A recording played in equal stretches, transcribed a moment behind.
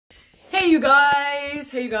Hey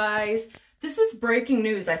you guys, this is breaking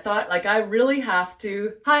news. I thought I really have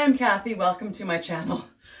to. Hi, I'm Kathy, welcome to my channel.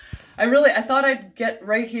 I thought I'd get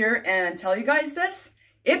right here and tell you guys this.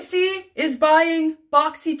 Ipsy is buying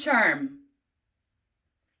Boxycharm.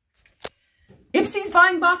 Ipsy's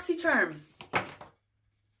buying Boxycharm.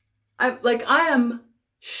 I am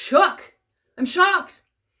shook. I'm shocked.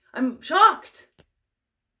 I'm shocked.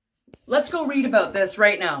 Let's go read about this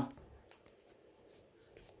right now.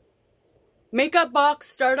 Makeup box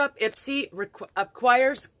startup Ipsy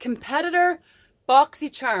acquires competitor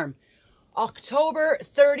Boxycharm. October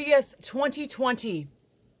 30th, 2020.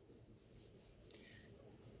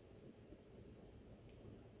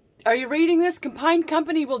 Are you reading this? Combined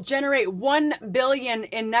company will generate $1 billion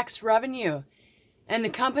in next revenue, and the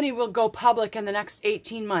company will go public in the next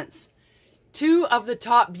 18 months. Two of the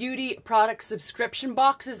top beauty product subscription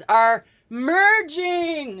boxes are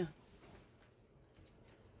merging.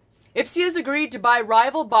 Ipsy has agreed to buy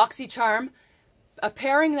rival Boxycharm, a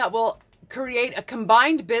pairing that will create a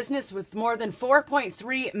combined business with more than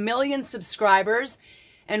 4.3 million subscribers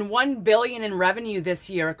and $1 billion in revenue this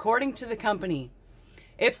year, according to the company.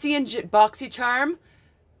 Ipsy and Boxycharm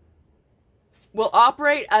will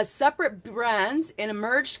operate as separate brands in a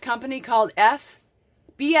merged company called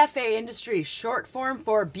BFA Industries, short form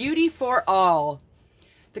for Beauty for All.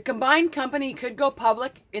 The combined company could go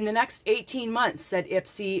public in the next 18 months, said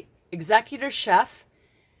Ipsy executive chef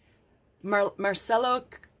Marcelo,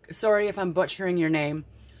 sorry if I'm butchering your name,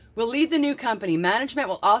 will lead the new company. Management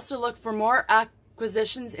will also look for more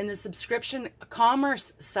acquisitions in the subscription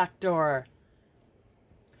commerce sector.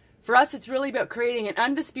 For us, it's really about creating an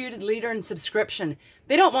undisputed leader in subscription.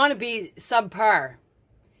 They don't want to be subpar.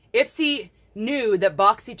 Ipsy knew that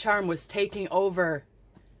Boxycharm was taking over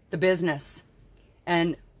the business,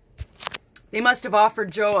 and they must have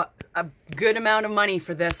offered Joe a good amount of money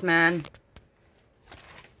for this, man.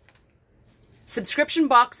 Subscription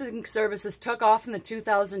boxing services took off in the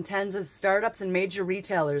 2010s as startups and major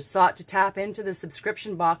retailers sought to tap into the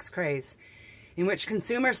subscription box craze, in which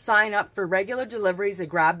consumers sign up for regular deliveries of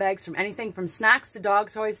grab bags from anything from snacks to dog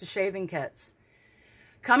toys to shaving kits.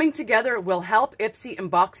 Coming together will help Ipsy and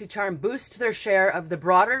Boxycharm boost their share of the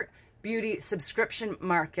broader beauty subscription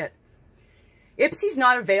market. Ipsy's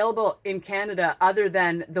not available in Canada other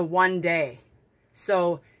than the one day.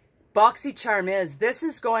 So Boxycharm is. This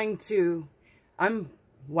is going to...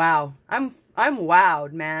 wow. I'm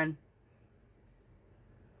wowed, man.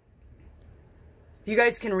 If you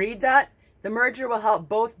guys can read that, the merger will help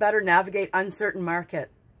both better navigate uncertain market.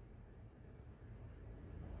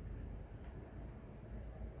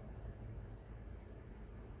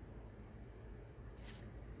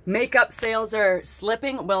 Makeup sales are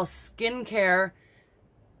slipping while skincare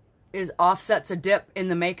offsets a dip in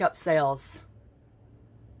the makeup sales.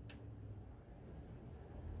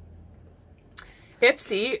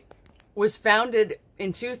 Ipsy was founded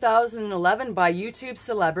in 2011 by YouTube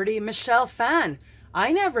celebrity Michelle Phan.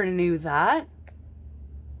 I never knew that.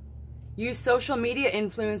 Use social media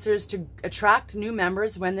influencers to attract new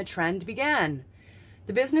members when the trend began.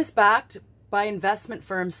 The business, backed by investment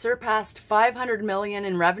firms, surpassed $500 million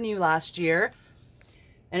in revenue last year,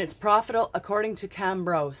 and it's profitable according to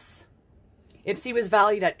Camberos. Ipsy was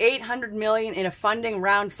valued at $800 million in a funding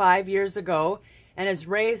round 5 years ago and has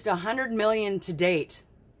raised $100 million to date.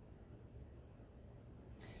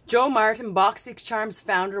 Joe Martin, Boxycharm's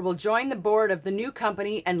founder, will join the board of the new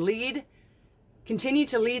company and continue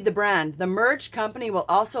to lead the brand. The merged company will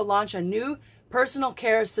also launch a new personal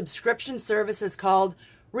care subscription services called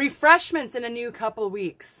Refreshments in a new couple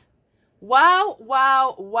weeks. Wow,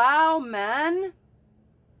 wow, wow, man.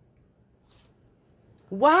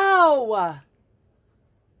 Wow.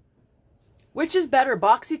 Which is better,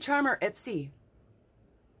 Boxycharm or Ipsy?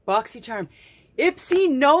 Boxycharm. Ipsy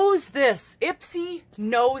knows this. Ipsy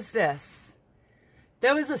knows this.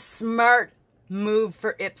 That was a smart move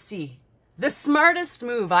for Ipsy. The smartest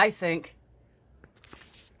move, I think.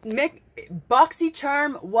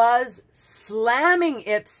 Boxycharm was slamming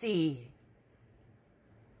Ipsy.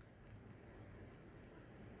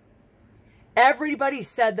 Everybody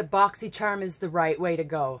said that Boxycharm is the right way to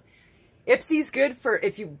go. Ipsy's good for,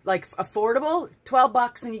 if you like affordable,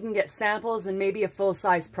 $12 and you can get samples and maybe a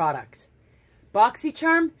full-size product.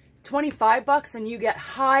 Boxycharm, $25 and you get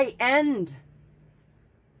high-end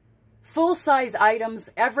full-size items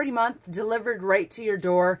every month delivered right to your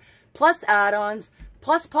door, plus add-ons,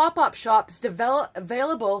 plus pop-up shops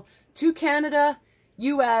available to Canada,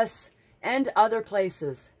 US, and other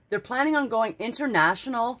places. They're planning on going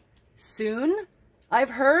international soon, I've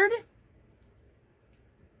heard.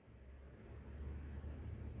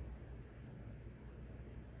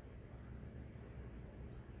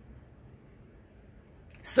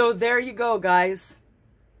 So there you go, guys.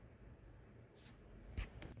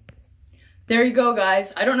 There you go,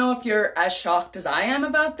 guys. I don't know if you're as shocked as I am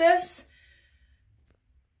about this.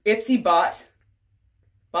 Ipsy bought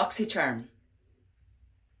Boxycharm.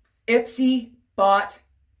 Ipsy bought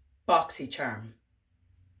Boxycharm.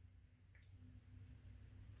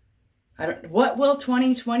 What will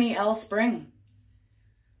 2020 else bring?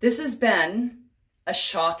 This has been a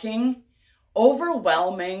shocking,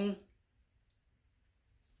 overwhelming,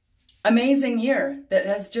 amazing year that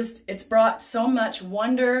has it's brought so much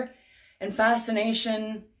wonder and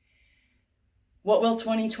fascination. What will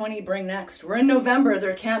 2020 bring next? We're in November.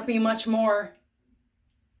 There can't be much more.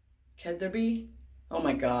 Can there be? Oh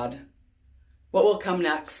my God. What will come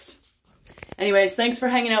next? Anyways, thanks for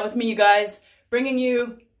hanging out with me, you guys. Bringing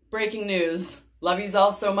you breaking news. Love yous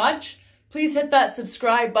all so much. Please hit that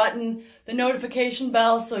subscribe button, the notification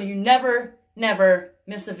bell, so you never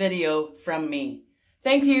miss a video from me.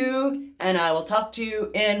 Thank you, and I will talk to you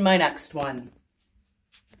in my next one.